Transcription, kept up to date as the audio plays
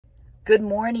Good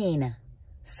morning.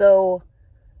 So,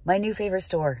 my new favorite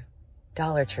store,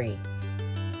 Dollar Tree.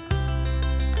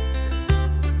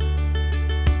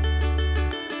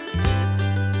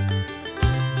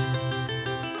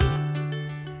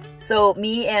 So,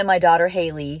 me and my daughter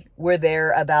Haley were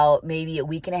there about maybe a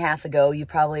week and a half ago. You've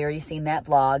probably already seen that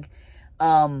vlog.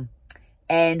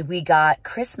 And we got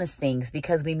Christmas things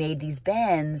because we made these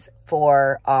bins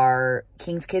for our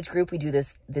King's Kids group. We do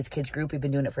this kids group. We've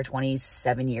been doing it for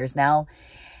 27 years now.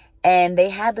 And they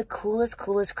had the coolest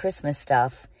Christmas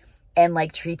stuff and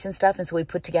like treats and stuff. And so we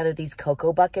put together these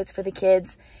cocoa buckets for the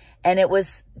kids. And it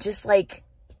was just like,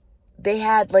 they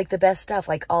had like the best stuff,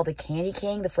 like all the candy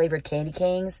cane, the flavored candy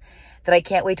canes that I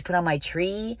can't wait to put on my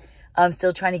tree. I'm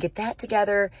still trying to get that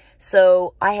together.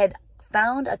 So I had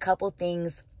found a couple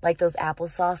things like those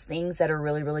applesauce things that are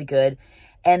really good.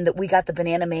 And we got the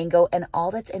banana mango, and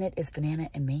all that's in it is banana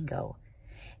and mango.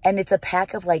 And it's a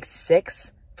pack of like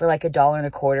 6 for like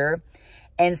 $1.25.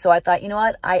 And so I thought, you know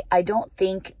what? I don't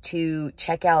think to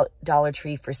check out Dollar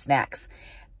Tree for snacks.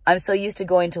 I'm so used to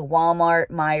going to Walmart,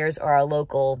 Myers, or our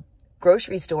local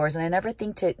grocery stores, and I never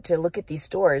think to look at these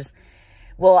stores.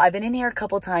 Well, I've been in here a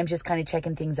couple times just kind of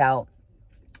checking things out.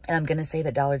 And I'm going to say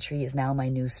that Dollar Tree is now my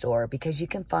new store because you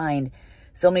can find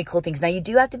so many cool things. Now, you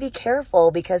do have to be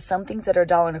careful because some things that are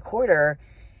 $1.25,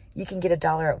 you can get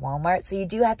 $1 at Walmart. So you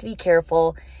do have to be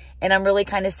careful. And I'm really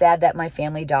kind of sad that my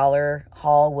Family Dollar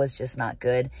haul was just not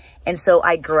good. And so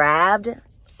I grabbed,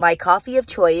 my coffee of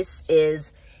choice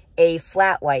is a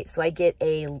flat white. So I get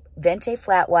a Venti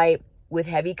flat white with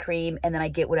heavy cream, and then I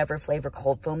get whatever flavor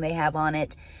cold foam they have on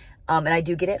it. And I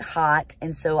do get it hot.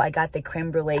 And so I got the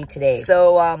creme brulee today.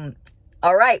 So,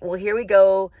 all right, well, here we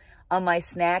go on my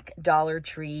snack Dollar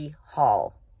Tree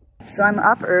haul. So I'm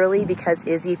up early because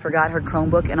Izzy forgot her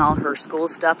Chromebook and all her school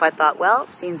stuff. I thought, well,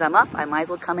 since I'm up, I might as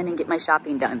well come in and get my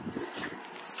shopping done.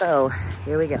 So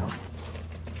here we go.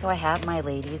 So I have my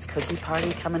ladies' cookie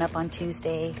party coming up on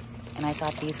Tuesday, and I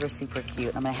thought these were super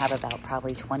cute. I'm gonna have about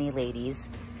probably 20 ladies.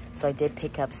 So I did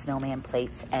pick up snowman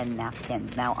plates and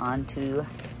napkins. Now on to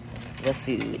the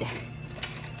food.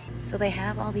 So they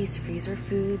have all these freezer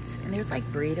foods, and there's like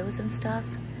burritos and stuff,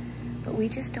 but we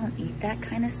just don't eat that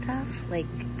kind of stuff. Like,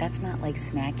 that's not like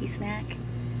snacky snack.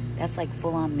 That's like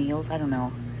full-on meals. I don't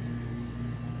know.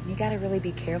 You gotta really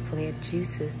be careful. They have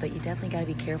juices, but you definitely gotta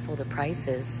be careful of the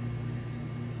prices.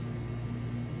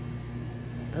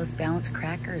 Those balanced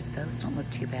crackers, those don't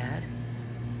look too bad.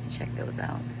 Check those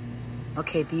out.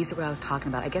 Okay, these are what I was talking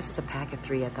about. I guess it's a pack of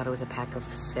 3. I thought it was a pack of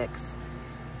 6.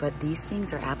 But these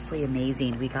things are absolutely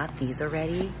amazing. We got these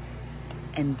already,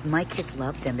 and my kids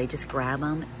love them. They just grab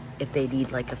them if they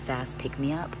need like a fast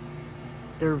pick-me-up.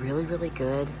 They're really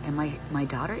good. And my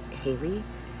daughter, Haley,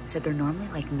 said they're normally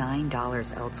like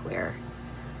 $9 elsewhere.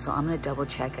 So I'm gonna double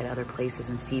check at other places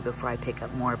and see before I pick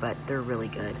up more, but they're really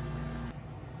good.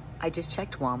 I just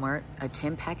checked Walmart. A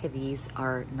 10-pack of these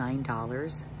are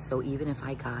 $9. So even if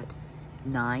I got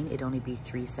 9, it'd only be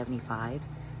 $3.75.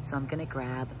 So I'm gonna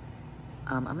grab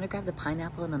the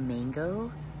pineapple and the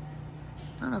mango.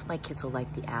 I don't know if my kids will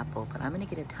like the apple, but I'm gonna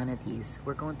get a ton of these.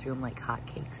 We're going through them like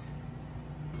hotcakes.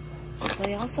 So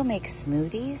they also make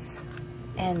smoothies,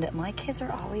 and my kids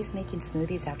are always making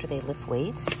smoothies after they lift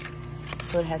weights.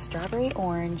 So it has strawberry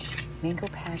orange, mango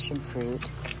passion fruit.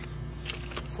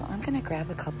 So I'm gonna grab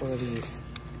a couple of these.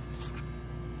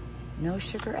 No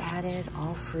sugar added,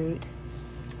 all fruit.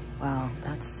 Wow,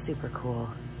 that's super cool.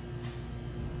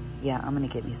 Yeah, I'm gonna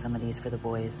get me some of these for the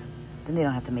boys. Then they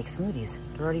don't have to make smoothies.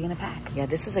 They're already in a pack. Yeah,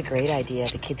 this is a great idea.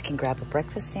 The kids can grab a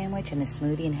breakfast sandwich and a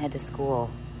smoothie and head to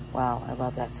school. Wow, I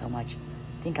love that so much.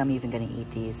 I think I'm even gonna eat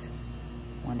these.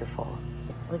 Wonderful.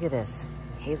 Look at this,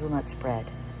 hazelnut spread.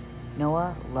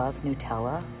 Noah loves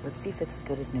Nutella. Let's see if it's as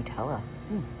good as Nutella.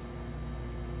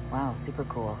 Wow, super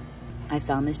cool. I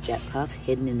found this Jet Puff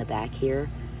hidden in the back here.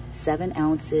 7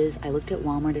 ounces. I looked at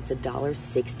Walmart, it's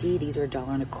 $1.60. These are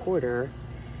 $1.25.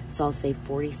 So I'll save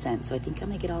 40 cents. So I think I'm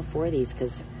gonna get all 4 of these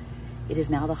because it is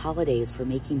now the holidays for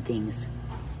making things.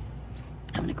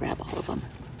 I'm gonna grab all of them.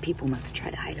 People must try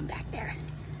to hide them back there.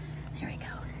 There we go.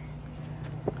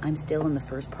 I'm still in the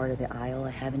first part of the aisle. I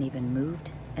haven't even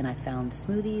moved, and I found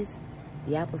smoothies,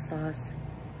 the applesauce,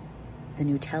 the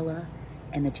Nutella,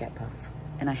 and the Jet Puff.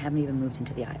 And I haven't even moved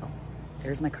into the aisle.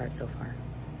 There's my cart so far.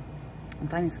 I'm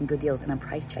finding some good deals, and I'm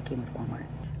price checking with Walmart.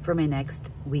 For my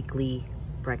next weekly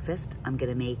breakfast, I'm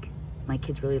gonna make, my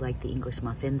kids really like the English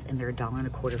muffins, and they're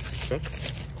 $1.25 for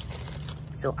 6.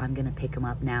 So I'm gonna pick them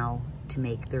up now to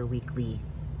make their weekly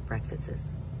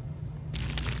breakfasts.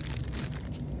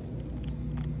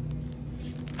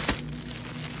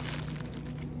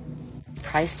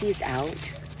 Priced these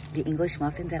out The English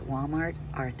muffins at Walmart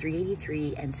are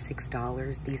 $3.83 and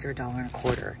 $6. These are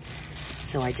 $1.25.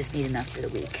 So I just need enough for the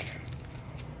week.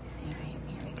 All right,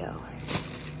 here we go.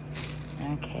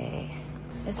 Okay.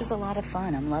 This is a lot of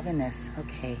fun. I'm loving this.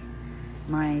 Okay.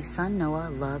 My son Noah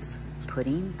loves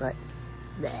pudding, but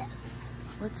bleh.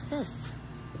 What's this?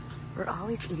 We're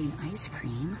always eating ice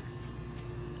cream.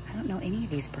 I don't know any of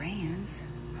these brands.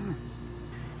 Huh.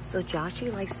 So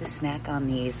Joshie likes to snack on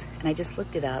these, and I just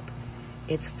looked it up.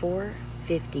 It's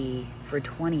 $4.50 for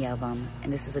 20 of them,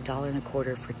 and this is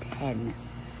 $1.25 for 10.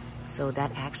 So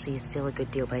that actually is still a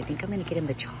good deal, but I think I'm gonna get him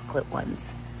the chocolate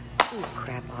ones. Ooh,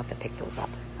 crap, I'll have to pick those up.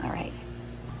 All right.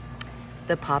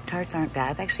 The Pop-Tarts aren't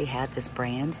bad. I've actually had this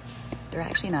brand. They're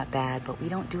actually not bad, but we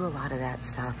don't do a lot of that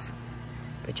stuff.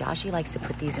 But Joshie likes to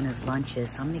put these in his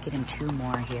lunches, so I'm gonna get him 2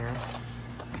 more here.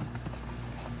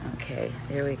 Okay,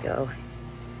 there we go.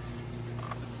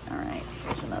 All right,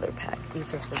 here's another pack.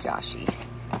 These are for Joshie.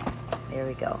 There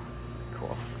we go.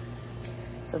 Cool.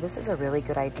 So this is a really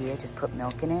good idea. Just put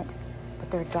milk in it, but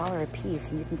they're $1 a piece,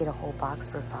 and you can get a whole box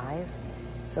for $5.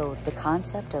 So the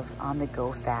concept of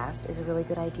on-the-go fast is a really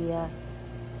good idea,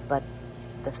 but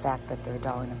the fact that they're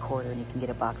 $1.25 and you can get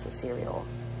a box of cereal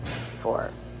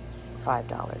for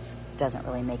 $5 doesn't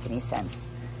really make any sense.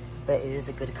 But it is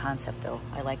a good concept, though.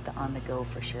 I like the on-the-go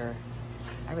for sure.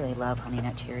 I really love Honey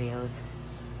Nut Cheerios.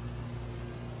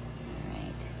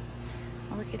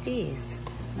 Oh, look at these.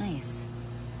 Nice.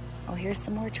 Oh, here's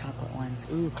some more chocolate ones.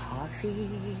 Ooh, coffee.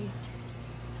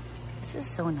 This is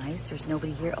so nice. There's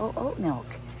nobody here. Oh, oat milk.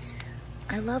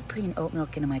 I love putting oat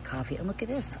milk into my coffee. And look at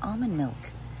this, almond milk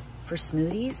for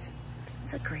smoothies.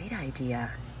 It's a great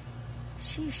idea.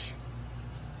 Sheesh.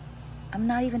 I'm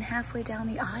not even halfway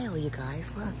down the aisle, you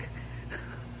guys. Look.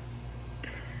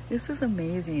 This is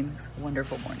amazing. It's a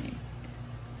wonderful morning.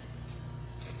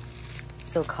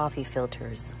 So coffee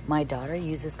filters. My daughter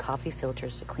uses coffee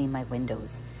filters to clean my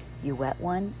windows. You wet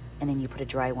one and then you put a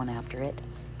dry one after it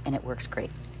and it works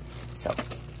great. So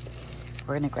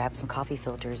we're gonna grab some coffee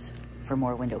filters for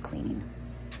more window cleaning.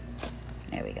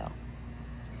 There we go.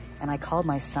 And I called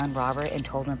my son Robert and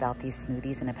told him about these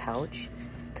smoothies in a pouch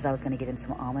because I was gonna get him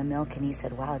some almond milk, and he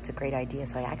said, wow, it's a great idea.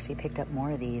 So I actually picked up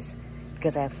more of these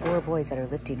because I have 4 boys that are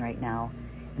lifting right now,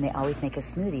 and they always make a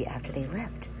smoothie after they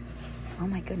lift. Oh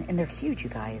my goodness, and they're huge, you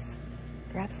guys.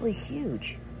 They're absolutely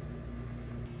huge.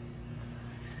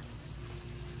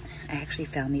 I actually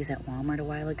found these at Walmart a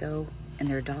while ago, and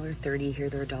they're $1.30. Here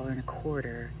they're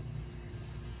 $1.25.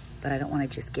 But I don't want to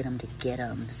just get them,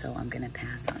 so I'm gonna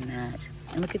pass on that.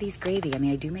 And look at these gravy. I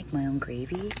mean, I do make my own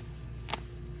gravy.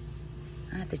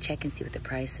 I have to check and see what the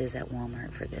price is at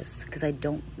Walmart for this, because I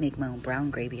don't make my own brown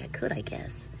gravy. I could, I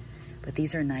guess. But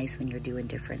these are nice when you're doing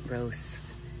different roasts.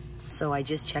 So I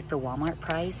just checked the Walmart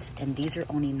price, and these are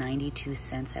only 92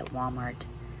 cents at Walmart.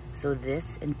 So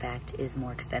this, in fact, is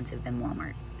more expensive than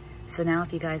Walmart. So now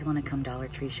if you guys want to come Dollar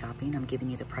Tree shopping, I'm giving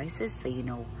you the prices so you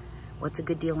know what's a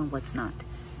good deal and what's not.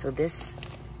 So this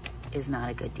is not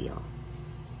a good deal.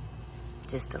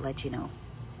 Just to let you know.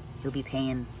 You'll be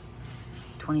paying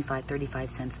 25, 35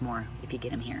 cents more if you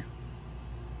get them here.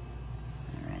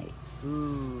 All right.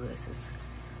 Ooh, I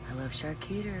love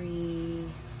charcuterie.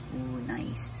 Ooh,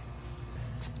 nice.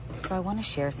 So I want to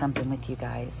share something with you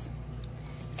guys.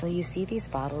 So you see these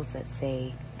bottles that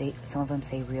say, some of them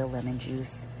say real lemon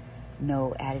juice,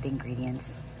 no added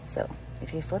ingredients. So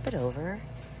if you flip it over,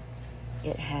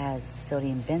 it has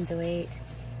sodium benzoate,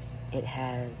 it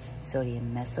has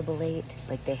sodium mesobolate,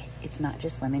 it's not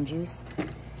just lemon juice.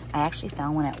 I actually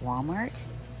found one at Walmart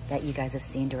that you guys have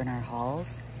seen during our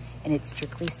hauls, and it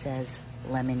strictly says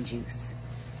lemon juice.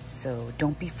 So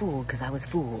don't be fooled, because I was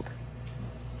fooled.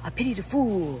 I pity the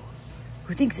fool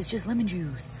who thinks it's just lemon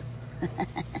juice.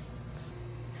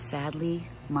 Sadly,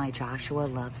 my Joshua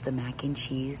loves the mac and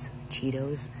cheese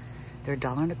Cheetos. They're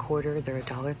 $1.25. They're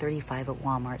 $1.35 at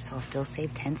Walmart, so I'll still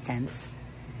save 10 cents.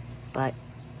 But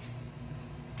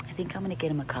I think I'm gonna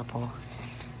get him a couple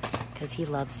because he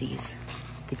loves these,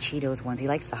 the Cheetos ones. He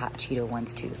likes the hot Cheeto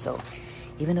ones too. So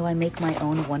even though I make my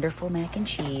own wonderful mac and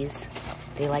cheese,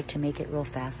 they like to make it real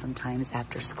fast sometimes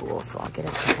after school. So I'll get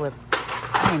a couple of,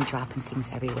 I am dropping things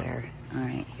everywhere. All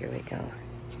right, here we go.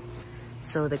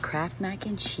 So the Kraft mac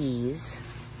and cheese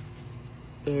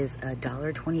is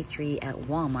 $1.23 at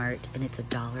Walmart, and it's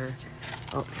 $1.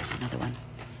 Oh, there's another one,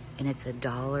 and it's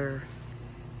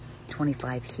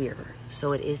 $1.25 here.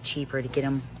 So it is cheaper to get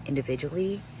them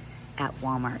individually at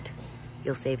Walmart.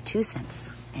 You'll save 2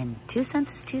 cents, and 2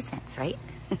 cents is 2 cents, right?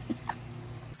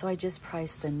 So I just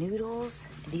priced the noodles.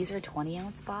 These are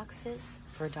 20-ounce boxes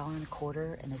for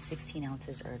 $1.25, and the 16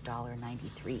 ounces are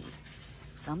 $1.93.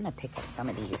 So I'm gonna pick up some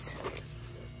of these.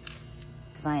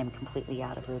 because I am completely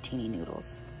out of rotini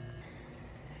noodles.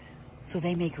 So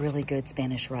they make really good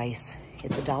Spanish rice.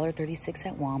 It's $1.36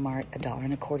 at Walmart,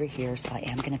 $1.25 here, so I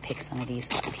am gonna pick some of these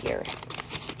up here.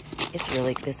 It's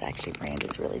really, this actually brand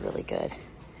is really, really good.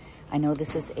 I know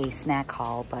this is a snack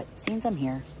haul, but since I'm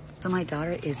here. So my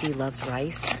daughter Izzy loves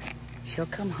rice. She'll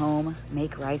come home,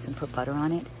 make rice and put butter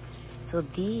on it. So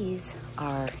these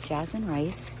are jasmine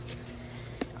rice.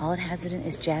 All it has in it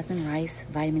is jasmine rice,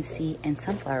 vitamin C, and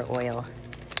sunflower oil.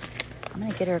 I'm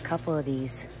gonna get her a couple of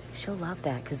these. She'll love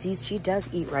that because she does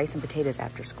eat rice and potatoes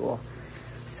after school.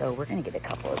 So we're gonna get a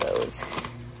couple of those.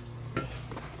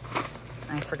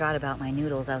 I forgot about my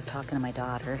noodles. I was talking to my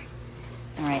daughter.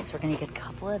 All right, so we're gonna get a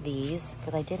couple of these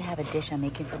because I did have a dish I'm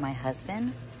making for my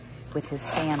husband with his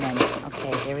salmon.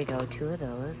 Okay, there we go, 2 of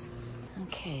those.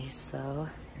 Okay, so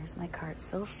here's my cart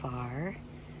so far.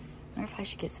 I wonder if I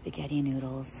should get spaghetti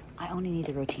noodles. I only need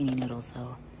the rotini noodles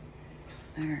though.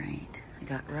 All right, I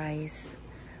got rice.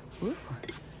 Ooh,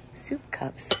 soup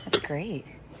cups, that's great.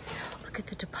 Look at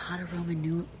the Tapata Roman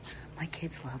noodle. My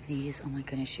kids love these. Oh my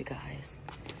goodness, you guys.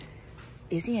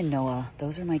 Izzy and Noah,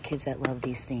 those are my kids that love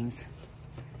these things.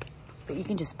 But you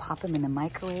can just pop them in the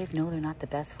microwave. No, they're not the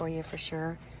best for you for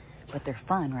sure, but they're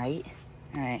fun, right?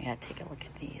 All right, I gotta take a look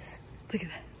at these. Look at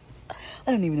that.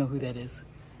 I don't even know who that is.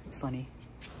 It's funny.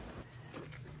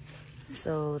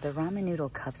 So the ramen noodle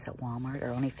cups at Walmart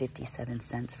are only 57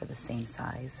 cents for the same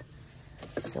size.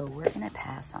 So we're gonna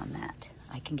pass on that.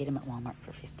 I can get them at Walmart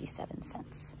for 57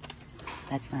 cents.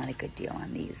 That's not a good deal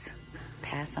on these.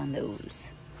 Pass on those.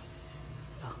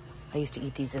 Oh, I used to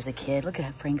eat these as a kid. Look at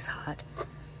that, Frank's Hot.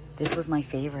 This was my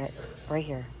favorite. Right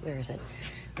here, where is it?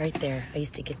 Right there. I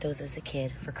used to get those as a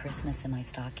kid for Christmas in my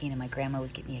stocking, and my grandma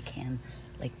would get me a can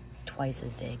like twice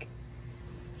as big.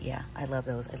 Yeah, I love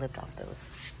those. I lived off those.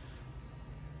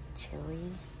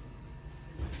 Chili.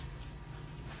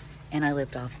 And I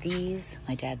lived off these.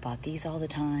 My dad bought these all the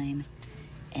time.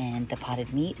 And the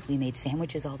potted meat, we made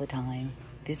sandwiches all the time.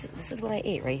 This is what I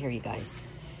ate right here, you guys.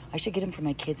 I should get them for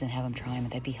my kids and have them try them.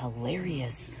 That'd be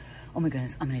hilarious. Oh my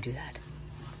goodness, I'm gonna do that.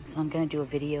 So I'm gonna do a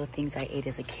video, things I ate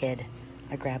as a kid.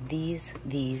 I grabbed these,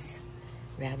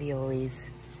 raviolis,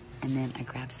 and then I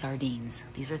grabbed sardines.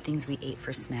 These are things we ate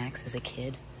for snacks as a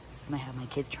kid. I'm gonna have my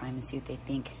kids try them and see what they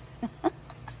think.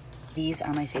 These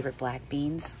are my favorite black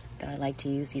beans that I like to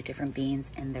use, these different beans,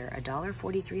 and they're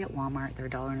 $1.43 at Walmart. They're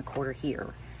 $1.25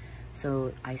 here.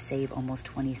 So I save almost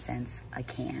 20 cents a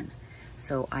can.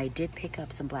 So I did pick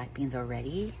up some black beans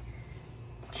already.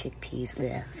 Chickpeas,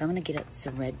 bleh. So I'm gonna get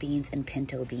some red beans and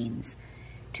pinto beans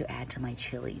to add to my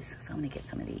chilies. So I'm gonna get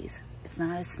some of these. It's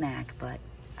not a snack, but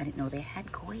I didn't know they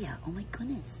had Goya. Oh my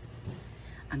goodness.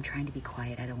 I'm trying to be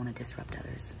quiet. I don't want to disrupt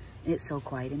others. And it's so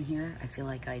quiet in here. I feel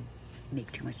like I make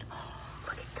too much. Oh,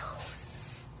 look at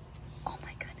those. Oh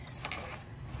my goodness.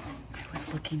 I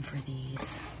was looking for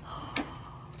these. Oh,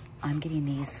 I'm getting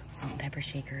these salt and pepper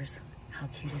shakers. How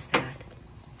cute is that?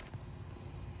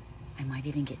 I might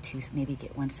even get 2, maybe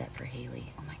get 1 set for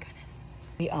Haley. Oh my goodness.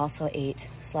 We also ate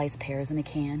sliced pears in a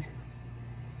can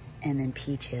and then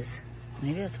peaches.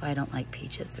 Maybe that's why I don't like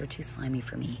peaches. They're too slimy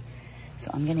for me. So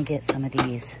I'm gonna get some of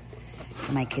these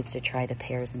for my kids to try the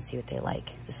pears and see what they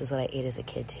like. This is what I ate as a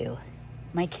kid too.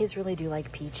 My kids really do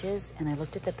like peaches, and I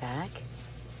looked at the back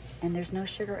and there's no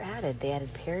sugar added. They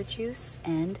added pear juice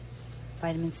and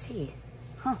vitamin C.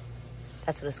 Huh,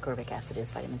 that's what ascorbic acid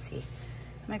is, vitamin C.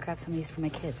 I'm gonna grab some of these for my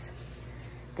kids.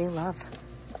 They love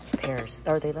pears,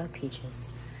 or they love peaches.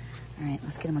 All right,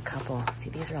 let's get them a couple. See,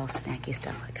 these are all snacky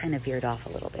stuff. I kind of veered off a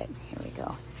little bit. Here we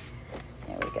go.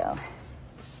 There we go.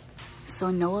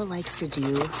 So Noah likes to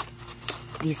do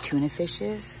these tuna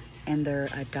fishes, and they're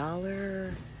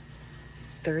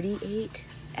 $1.38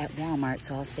 at Walmart,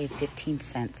 so I'll save 15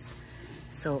 cents.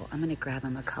 So I'm gonna grab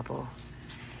them a couple.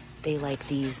 They like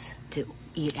these to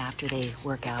eat after they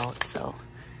work out, so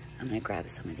I'm gonna grab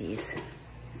some of these.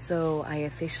 So I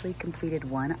officially completed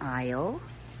one aisle,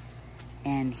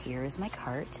 and here is my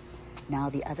cart. Now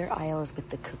the other aisle is with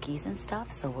the cookies and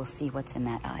stuff, so we'll see what's in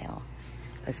that aisle.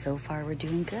 But so far we're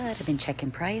doing good. I've been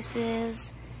checking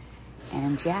prices,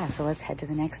 and yeah, so let's head to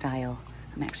the next aisle.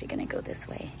 I'm actually gonna go this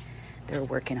way. They're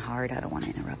working hard, I don't wanna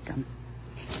interrupt them.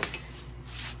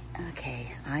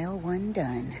 Okay, aisle 1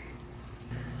 done.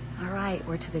 All right,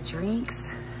 we're to the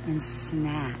drinks and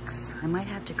snacks. I might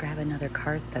have to grab another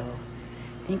cart though.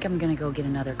 I think I'm gonna go get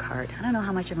another cart. I don't know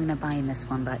how much I'm gonna buy in this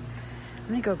one, but I'm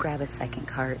gonna go grab a second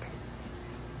cart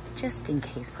just in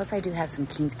case. Plus I do have some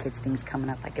Keen's Kids things coming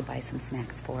up I could buy some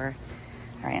snacks for.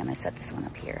 All right, I'm gonna set this one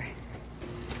up here.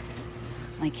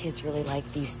 My kids really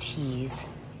like these teas.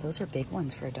 Those are big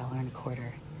ones for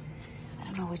 $1.25. I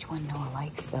don't know which one Noah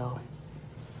likes though.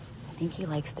 I think he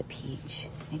likes the peach.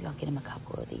 Maybe I'll get him a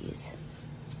couple of these.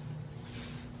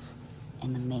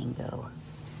 And the mango.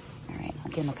 All right, I'll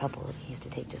get him a couple of these to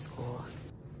take to school.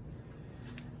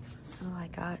 So I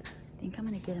think I'm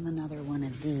gonna get him another one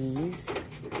of these.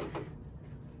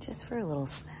 Just for a little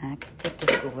snack, take to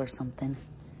school or something.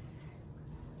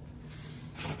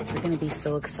 They're gonna be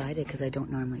so excited because I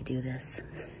don't normally do this.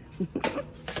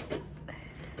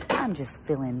 I'm just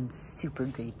feeling super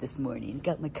great this morning.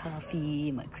 Got my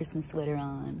coffee, my Christmas sweater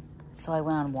on. So I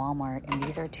went on Walmart, and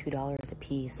these are $2 a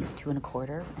piece, 2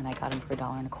 1/4, and I got them for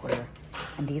 $1 1/4.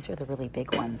 And these are the really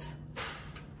big ones.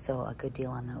 So a good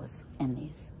deal on those and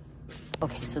these.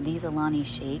 Okay, so these Alani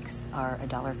shakes are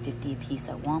 $1.50 a piece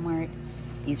at Walmart.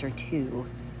 These are 2,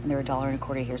 and they're $1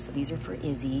 1/4 here. So these are for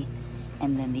Izzy,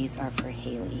 and then these are for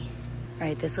Haley. All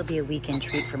right, this will be a weekend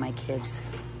treat for my kids.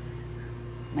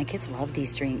 My kids love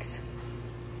these drinks.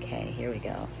 Okay, here we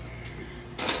go.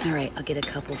 All right, I'll get a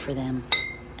couple for them.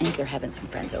 I think they're having some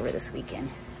friends over this weekend.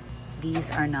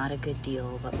 These are not a good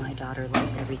deal, but my daughter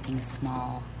loves everything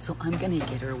small. So I'm gonna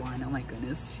get her one. Oh my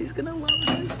goodness, she's gonna love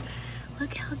this.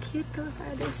 Look how cute those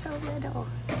are, they're so little.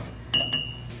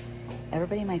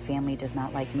 Everybody in my family does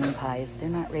not like moon pies. They're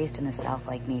not raised in the South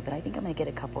like me, but I think I'm gonna get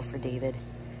a couple for David.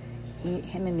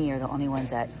 Him and me are the only ones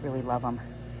that really love them.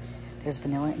 There's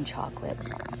vanilla and chocolate.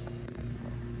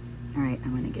 All right,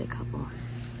 I'm gonna get a couple.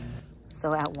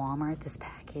 So at Walmart, this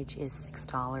package is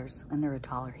 $6, and they're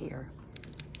 $1 here.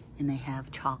 And they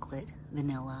have chocolate,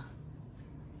 vanilla,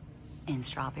 and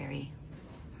strawberry.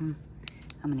 I'm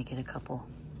gonna get a couple.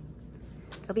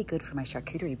 They'll be good for my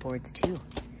charcuterie boards too.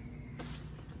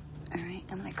 All right,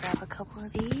 I'm gonna grab a couple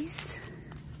of these.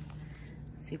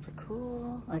 Super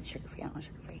cool. Oh, it's sugar-free, I don't want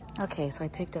sugar-free. Okay, so I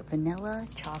picked up vanilla,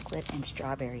 chocolate, and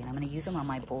strawberry, and I'm gonna use them on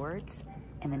my boards,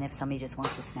 and then if somebody just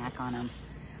wants to snack on them.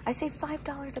 I saved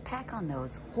 $5 a pack on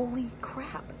those. Holy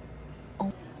crap.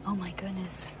 Oh my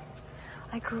goodness.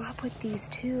 I grew up with these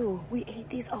too. We ate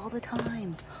these all the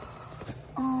time.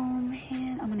 Oh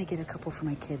man, I'm gonna get a couple for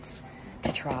my kids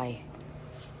to try.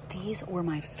 These were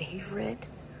my favorite.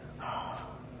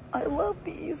 I love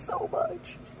these so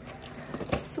much.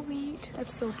 Sweet,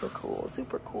 that's super cool,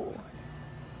 super cool.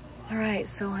 All right,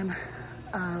 so I'm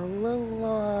a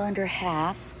little under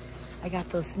half. I got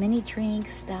those mini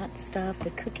drinks, that stuff,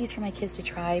 the cookies for my kids to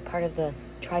try, part of the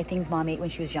try things mom ate when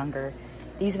she was younger.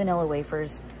 These vanilla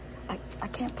wafers. I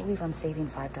can't believe I'm saving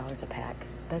 $5 a pack.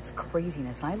 That's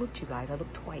craziness. And I looked, you guys, I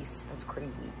looked twice. That's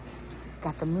crazy.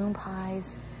 Got the moon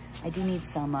pies. I do need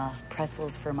some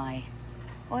pretzels for my,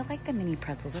 oh, I like the mini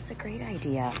pretzels. That's a great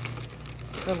idea.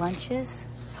 For lunches,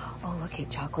 oh, look at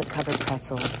chocolate covered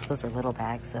pretzels. Those are little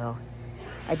bags though.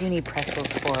 I do need pretzels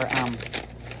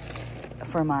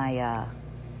for my,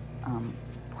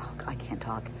 I can't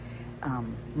talk,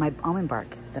 my almond bark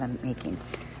that I'm making.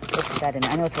 So put that in.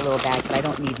 I know it's a little bag, but I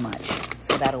don't need much.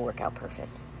 So that'll work out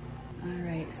perfect. All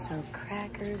right, so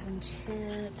crackers and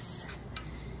chips.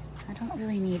 I don't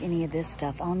really need any of this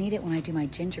stuff. I'll need it when I do my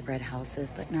gingerbread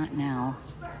houses, but not now.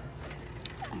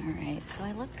 All right, so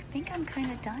I think I'm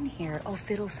kind of done here. Oh,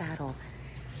 Fiddle Faddle.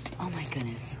 Oh my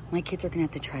goodness. My kids are gonna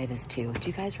have to try this too. Do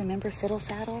you guys remember Fiddle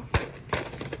Faddle?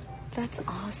 That's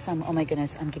awesome. Oh my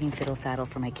goodness, I'm getting Fiddle Faddle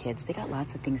for my kids. They got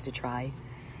lots of things to try.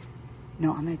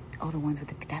 No, the ones with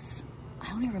the,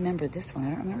 I only remember this one. I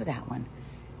don't remember that one.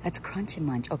 That's Crunch and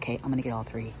Munch. Okay, I'm gonna get all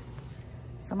 3.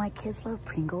 So my kids love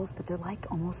Pringles, but they're like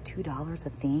almost $2 a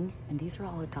thing. And these are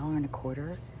all $1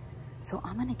 1/4. So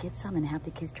I'm gonna get some and have the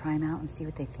kids try them out and see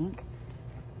what they think.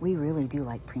 We really do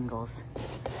like Pringles.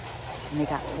 And they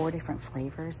got 4 different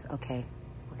flavors. Okay,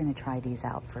 we're gonna try these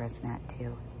out for a snack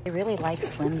too. I really like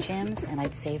Slim Jims, and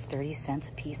I'd save 30 cents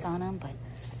a piece on them, but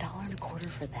 $1 1/4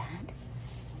 for that,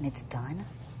 and it's done?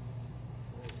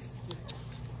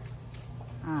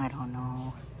 I don't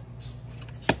know.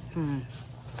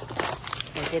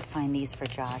 I did find these for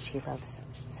Josh. He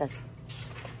says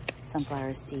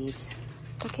sunflower seeds.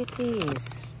 Look at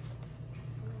these.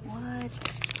 What?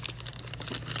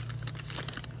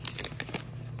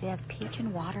 They have peach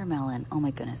and watermelon. Oh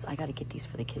my goodness, I gotta get these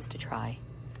for the kids to try.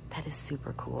 That is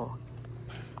super cool.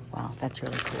 Wow, that's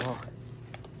really cool.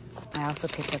 I also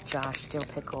picked up Josh dill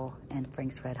pickle and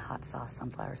Frank's Red hot sauce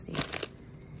sunflower seeds.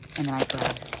 And then I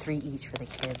grabbed 3 each for the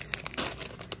kids.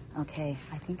 Okay,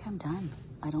 I think I'm done.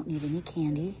 I don't need any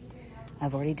candy.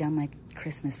 I've already done my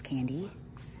Christmas candy.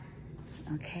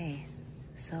 Okay,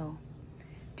 so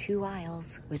 2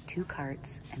 aisles with 2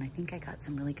 carts, and I think I got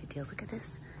some really good deals. Look at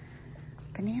this.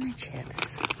 Banana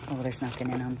chips. Oh, there's nothing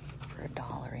in them. For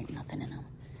 $1, ain't nothing in them.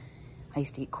 I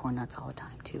used to eat corn nuts all the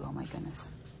time too. Oh my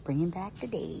goodness. Bringing back the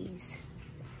days.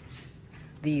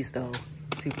 These though,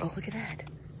 super, oh look at that.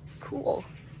 Cool.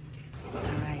 All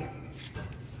right.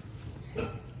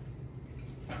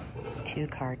 2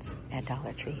 carts at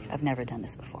Dollar Tree. I've never done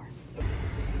this before.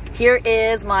 Here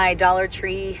is my Dollar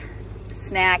Tree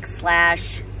snack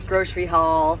slash grocery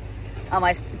haul.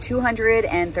 My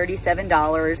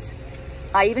 $237.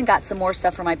 I even got some more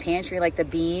stuff for my pantry, like the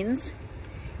beans.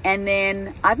 And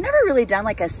then I've never really done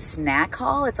like a snack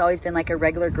haul. It's always been like a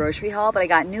regular grocery haul, but I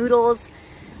got noodles.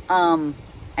 And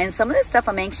some of this stuff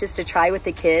I'm anxious to try with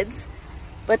the kids.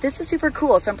 But this is super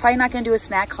cool. So I'm probably not going to do a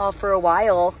snack haul for a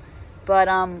while. But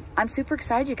I'm super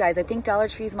excited, you guys. I think Dollar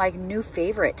Tree is my new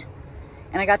favorite.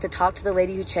 And I got to talk to the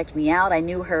lady who checked me out. I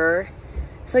knew her.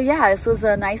 So yeah, this was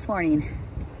a nice morning.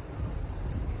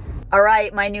 All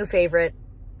right, my new favorite.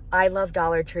 I love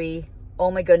Dollar Tree.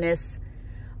 Oh my goodness.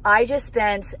 I just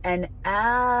spent an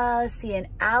hour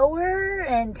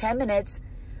and 10 minutes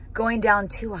going down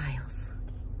 2 aisles.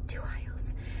 2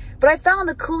 aisles. But I found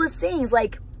the coolest things,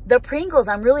 like the Pringles.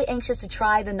 I'm really anxious to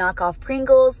try the knockoff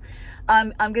Pringles.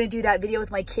 I'm going to do that video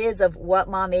with my kids of what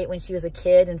mom ate when she was a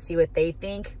kid and see what they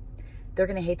think. They're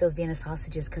going to hate those Vienna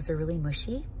sausages because they're really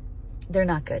mushy. They're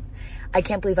not good. I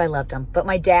can't believe I loved them. But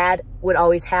my dad would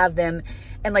always have them.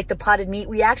 And like the potted meat,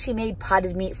 we actually made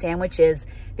potted meat sandwiches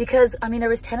because, I mean, there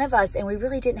was 10 of us and we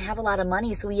really didn't have a lot of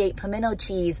money. So we ate pimento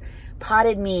cheese,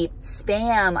 potted meat,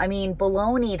 Spam, I mean,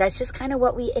 bologna. That's just kind of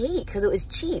what we ate because it was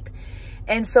cheap.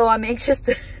 And so I'm anxious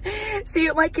to see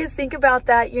what my kids think about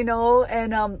that, you know.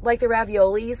 And like the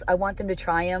raviolis, I want them to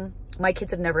try them. My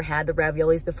kids have never had the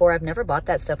raviolis before. I've never bought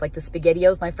that stuff. Like the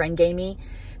SpaghettiOs my friend gave me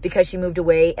because she moved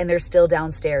away and they're still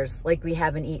downstairs. Like we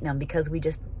haven't eaten them because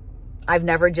I've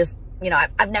never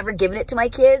given it to my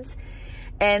kids.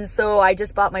 And so I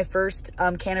just bought my first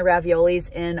can of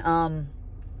raviolis in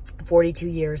 42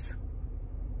 years.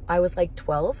 I was like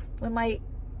 12 when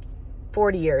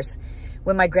 40 years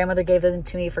when my grandmother gave them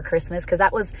to me for Christmas.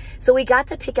 So we got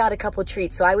to pick out a couple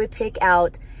treats. So I would pick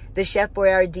out the Chef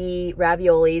Boyardee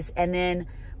raviolis. And then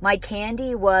my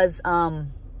candy was,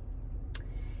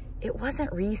 it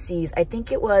wasn't Reese's. I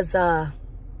think it was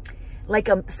like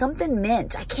something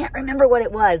mint. I can't remember what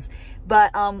it was.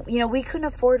 But, you know, we couldn't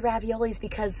afford raviolis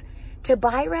because to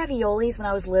buy raviolis when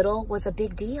I was little was a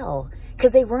big deal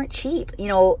because they weren't cheap. You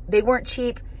know, they weren't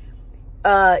cheap,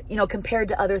 you know, compared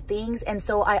to other things. And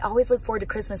so I always look forward to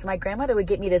Christmas. My grandmother would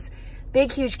get me this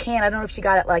big, huge can. I don't know if she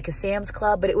got it like a Sam's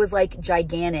Club, but it was like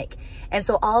gigantic. And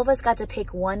so all of us got to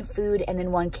pick one food and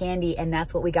then one candy. And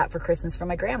that's what we got for Christmas from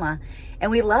my grandma.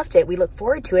 And we loved it. We look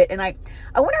forward to it. And I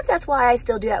wonder if that's why I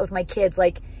still do that with my kids.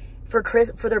 Like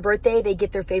for their birthday, they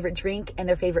get their favorite drink and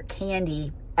their favorite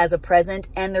candy as a present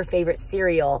and their favorite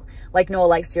cereal. Like Noah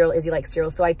likes cereal, Izzy likes cereal.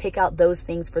 So I pick out those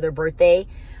things for their birthday.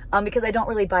 Because I don't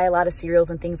really buy a lot of cereals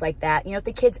and things like that. You know, if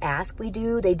the kids ask, they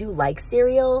do like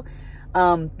cereal.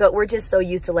 But we're just so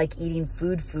used to like eating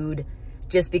food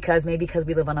just because maybe because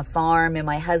we live on a farm and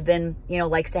my husband, you know,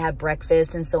 likes to have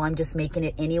breakfast. And so I'm just making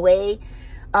it anyway.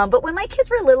 But when my kids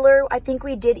were littler, I think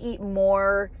we did eat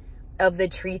more of the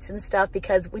treats and stuff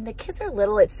because when the kids are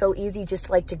little, it's so easy just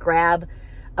to like to grab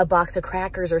a box of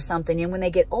crackers or something. And when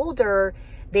they get older,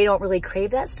 they don't really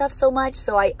crave that stuff so much.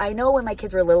 So I know when my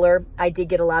kids were littler, I did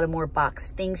get a lot of more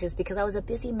boxed things just because I was a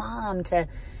busy mom to,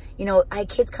 you know, I had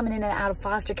kids coming in and out of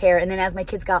foster care. And then as my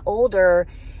kids got older,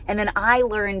 and then I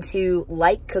learned to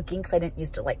like cooking because I didn't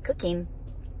used to like cooking.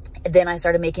 Then I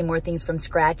started making more things from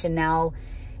scratch. And now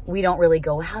we don't really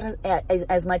go out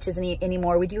as much as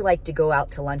anymore. We do like to go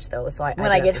out to lunch though. So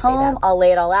when I get home, I'll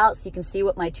lay it all out so you can see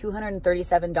what my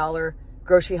 $237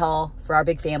 grocery haul for our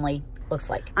big family looks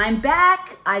like. I'm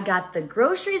back. I got the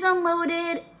groceries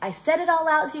unloaded. I set it all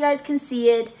out so you guys can see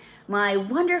it. My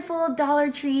wonderful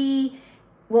Dollar Tree.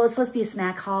 Well, it's supposed to be a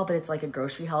snack haul, but it's like a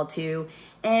grocery haul too.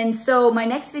 And so my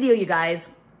next video, you guys,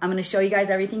 I'm going to show you guys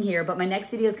everything here, but my next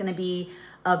video is going to be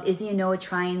of Izzy and Noah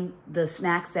trying the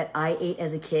snacks that I ate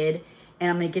as a kid. And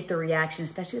I'm going to get the reaction,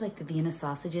 especially like the Vienna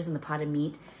sausages and the potted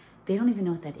meat. They don't even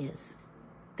know what that is.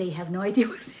 They have no idea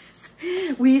what it is.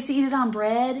 We used to eat it on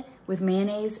bread with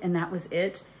mayonnaise and that was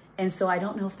it. And so I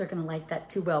don't know if they're gonna like that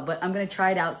too well, but I'm gonna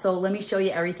try it out. So let me show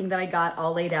you everything that I got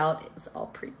all laid out. It's all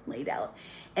pre-laid out.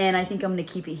 And I think I'm gonna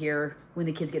keep it here when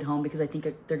the kids get home because I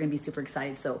think they're gonna be super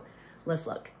excited. So let's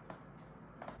look.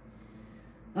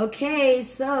 Okay,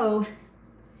 so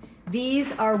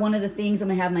these are one of the things I'm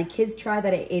gonna have my kids try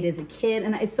that I ate as a kid.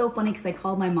 And it's so funny because I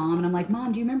called my mom and I'm like,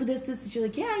 Mom, do you remember this? And she's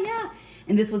like, yeah.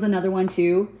 And this was another one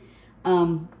too.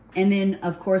 And then,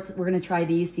 of course, we're going to try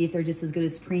these, see if they're just as good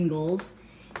as Pringles.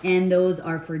 And those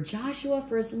are for Joshua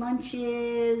for his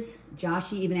lunches.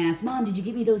 Joshy even asked, Mom, did you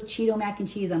give me those Cheeto mac and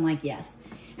cheese? I'm like, yes.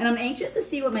 And I'm anxious to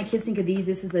see what my kids think of these.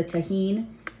 This is the tahini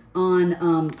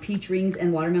on peach rings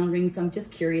and watermelon rings. So I'm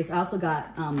just curious. I also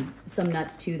got some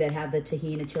nuts too that have the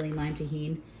tahini, chili lime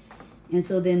tahini. And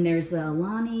so then there's the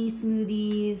Alani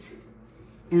smoothies.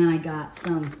 And then I got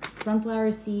some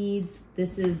sunflower seeds.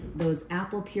 This is those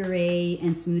apple puree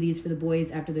and smoothies for the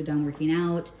boys after they're done working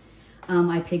out.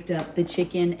 I picked up the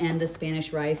chicken and the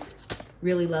Spanish rice.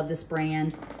 Really love this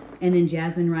brand. And then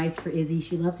jasmine rice for Izzy.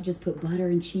 She loves to just put butter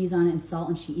and cheese on it and salt,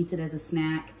 and she eats it as a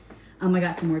snack. I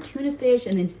got some more tuna fish,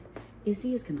 and then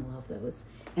Izzy is gonna love those.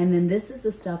 And then this is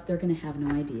the stuff they're gonna have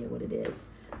no idea what it is.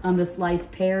 The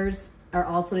sliced pears are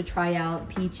also to try out.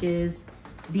 Peaches,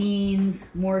 beans,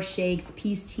 more shakes,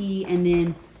 peace tea, and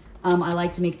then I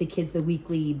like to make the kids the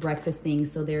weekly breakfast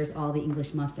things. So there's all the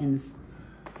English muffins.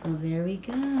 So there we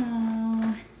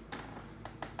go.